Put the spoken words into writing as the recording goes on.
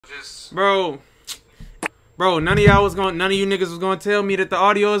just... Bro, none of you niggas was gonna tell me that the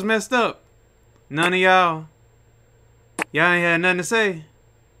audio is messed up. None of y'all. Y'all ain't had nothing to say.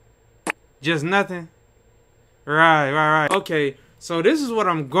 Just nothing. Right. Okay, so this is what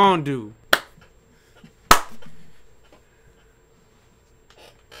I'm gonna do.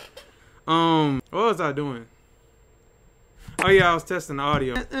 What was I doing? Oh yeah, I was testing the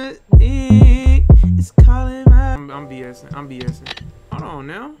audio. It's calling my... I'm BSing. Hold on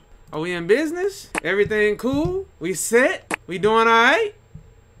now. Are we in business? Everything cool? We set? We doing alright?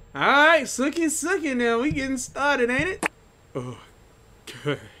 Alright, sucky now. We getting started, ain't it? Oh,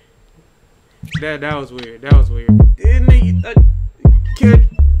 God. That was weird. Real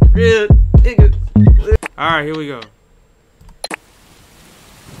niggas. Alright, here we go.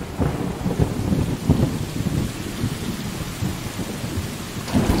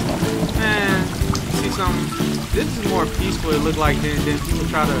 Man, see something? This is more peaceful, it look like, than people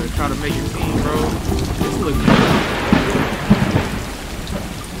try to make it seem, bro. This looks good.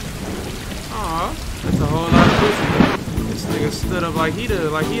 Aw, that's a whole lot of pussy. This nigga stood up like he the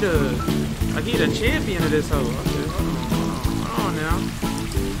champion of this hoe. Okay, hold on now.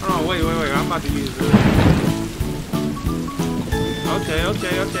 Hold on, wait. I'm about to use this. Okay.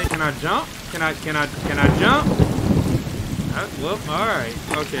 Can I jump? Can I jump? Well, alright.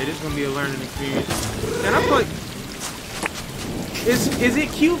 Okay, this is gonna be a learning experience. Can I put... Is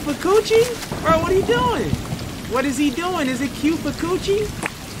it cute for coochie? Bro, what are you doing? What is he doing? Is it cute for coochie?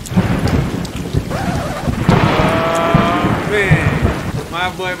 Oh, man. My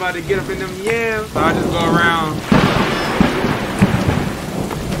boy about to get up in them yams. So I just go around.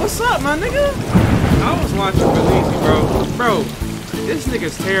 What's up, my nigga? I was watching Berleezy, bro. This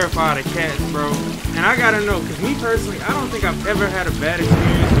nigga's terrified of cats, bro. And I gotta know, because me personally, I don't think I've ever had a bad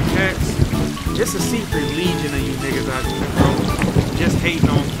experience with cats. It's a secret legion of you niggas out there, bro. Just hating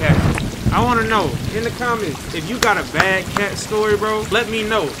on cats. I want to know, in the comments, if you got a bad cat story, bro, let me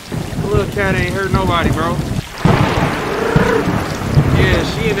know. The little cat ain't hurt nobody, bro. Yeah,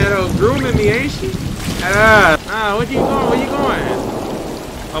 she in that old grooming me, ain't she? Where you going?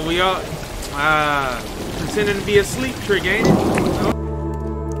 Oh, we all, pretending to be a sleep trick, ain't it?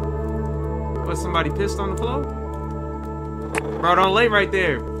 What, somebody pissed on the floor? Bro, don't lay right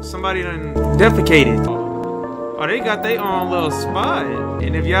there. Somebody done defecated. Oh, they got their own little spot.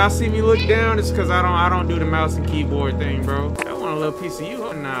 And if y'all see me look down, it's because I don't do the mouse and keyboard thing, bro. I want a little piece of you.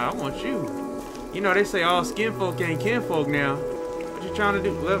 Nah, I want you. You know, they say all skin folk ain't kinfolk now. What you trying to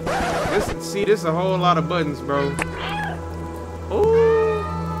do? This is a whole lot of buttons, bro. Ooh.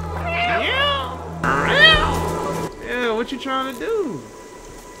 Yeah, what you trying to do?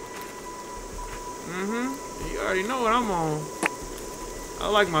 You already know what I'm on. I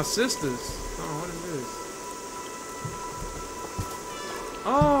like my sisters. Oh, what is this?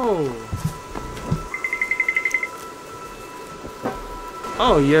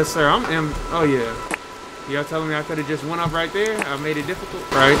 Oh, yes, sir. Oh, yeah. Y'all telling me I could have just went up right there? I made it difficult.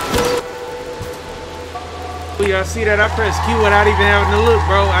 Right. Y'all see that? I pressed Q without even having to look,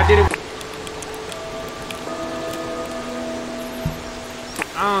 bro. I did it.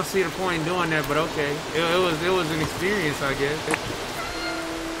 I don't see the point in doing that, but okay. It was an experience, I guess.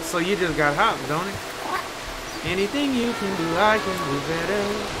 So you just got hopped, don't it? Anything you can do, I can do better.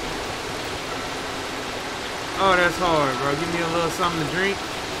 Oh, that's hard, bro. Give me a little something to drink.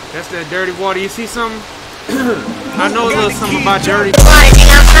 That's that dirty water. You see something? I know a little something about dirty water.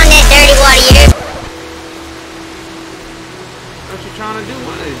 I'm from that dirty water, you hear? What you trying to do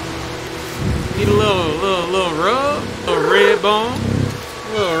with it? Need a little rub? A little red bone?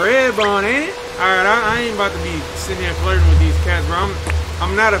 A little red bone, ain't it? Alright, I ain't about to be sitting here flirting with these cats, bro.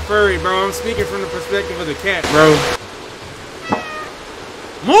 I'm not a furry, bro. I'm speaking from the perspective of the cat, bro.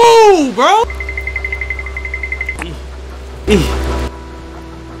 Move, bro!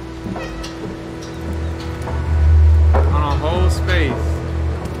 On a whole space.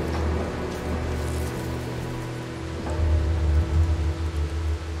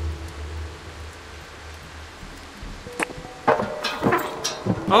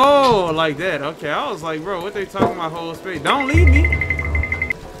 Oh, like that. Okay, I was like, bro, what they talking about whole space? Don't leave me.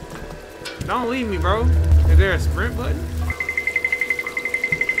 Don't leave me, bro. Is there a sprint button?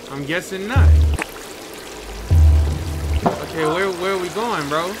 I'm guessing not. Okay, where are we going,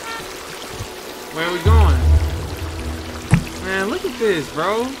 bro? Where are we going? Man, look at this,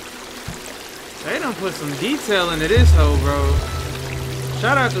 bro. They done put some detail into this hoe, bro.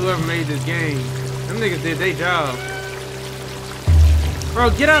 Shout out to whoever made this game. Them niggas did their job.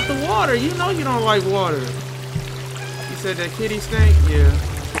 Bro, get out the water. You know you don't like water. You said that kitty stink? Yeah.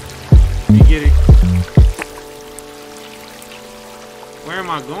 You get it. Where am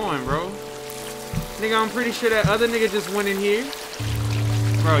I going, bro? Nigga, I'm pretty sure that other nigga just went in here.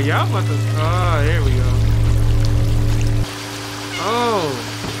 Bro, y'all about to... Oh, there we go. Oh.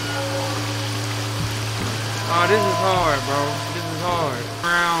 Oh, this is hard, bro. This is hard.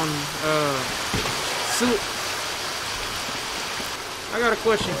 Brown, suit. I got a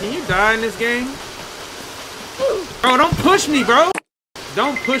question. Can you die in this game? Bro, don't push me, bro.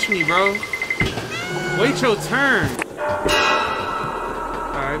 Don't push me, bro. Wait your turn.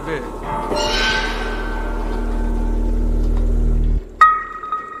 Alright, bet.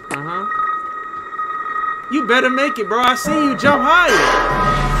 You better make it, bro. I see you jump higher.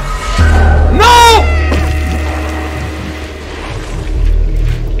 No!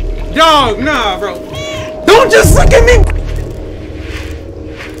 Dog, nah, bro. Don't just look at me!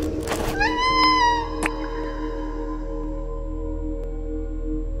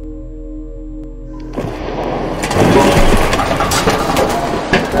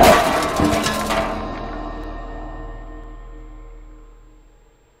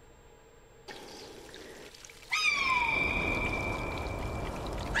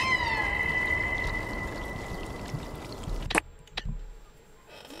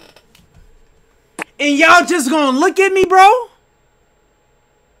 And y'all just gonna look at me, bro?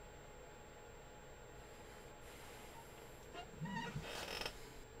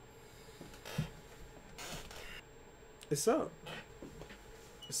 It's up.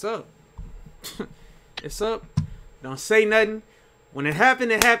 It's up. It's up. Don't say nothing. When it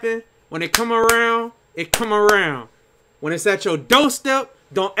happened, it happened. When it come around, it come around. When it's at your doorstep,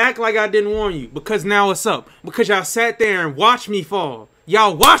 don't act like I didn't warn you. Because now it's up. Because y'all sat there and watched me fall.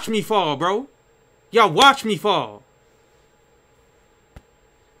 Y'all watched me fall, bro. Y'all watch me fall.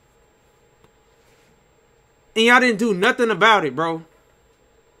 And y'all didn't do nothing about it, bro.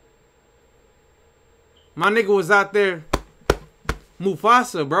 My nigga was out there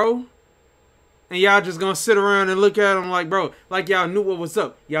Mufasa, bro. And y'all just gonna sit around and look at him like, bro, like y'all knew what was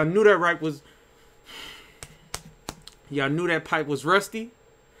up. Y'all knew that pipe was... Y'all knew that pipe was rusty.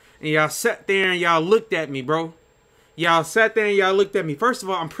 And y'all sat there and y'all looked at me, bro. Y'all sat there and y'all looked at me. First of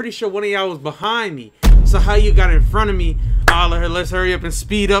all, I'm pretty sure one of y'all was behind me. So how you got in front of me? Let's hurry up and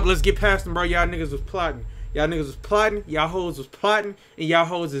speed up. Let's get past them, bro. Y'all niggas was plotting. Y'all niggas was plotting. Y'all hoes was plotting. And y'all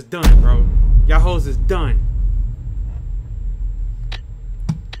hoes is done, bro. Y'all hoes is done.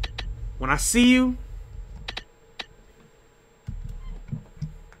 When I see you,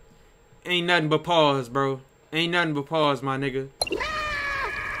 ain't nothing but pause, bro. Ain't nothing but pause, my nigga.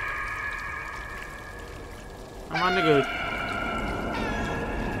 I'm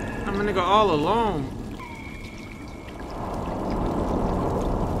a nigga all alone.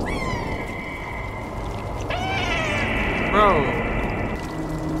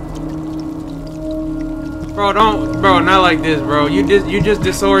 Bro, not like this, bro. You just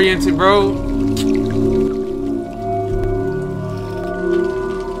disoriented, bro.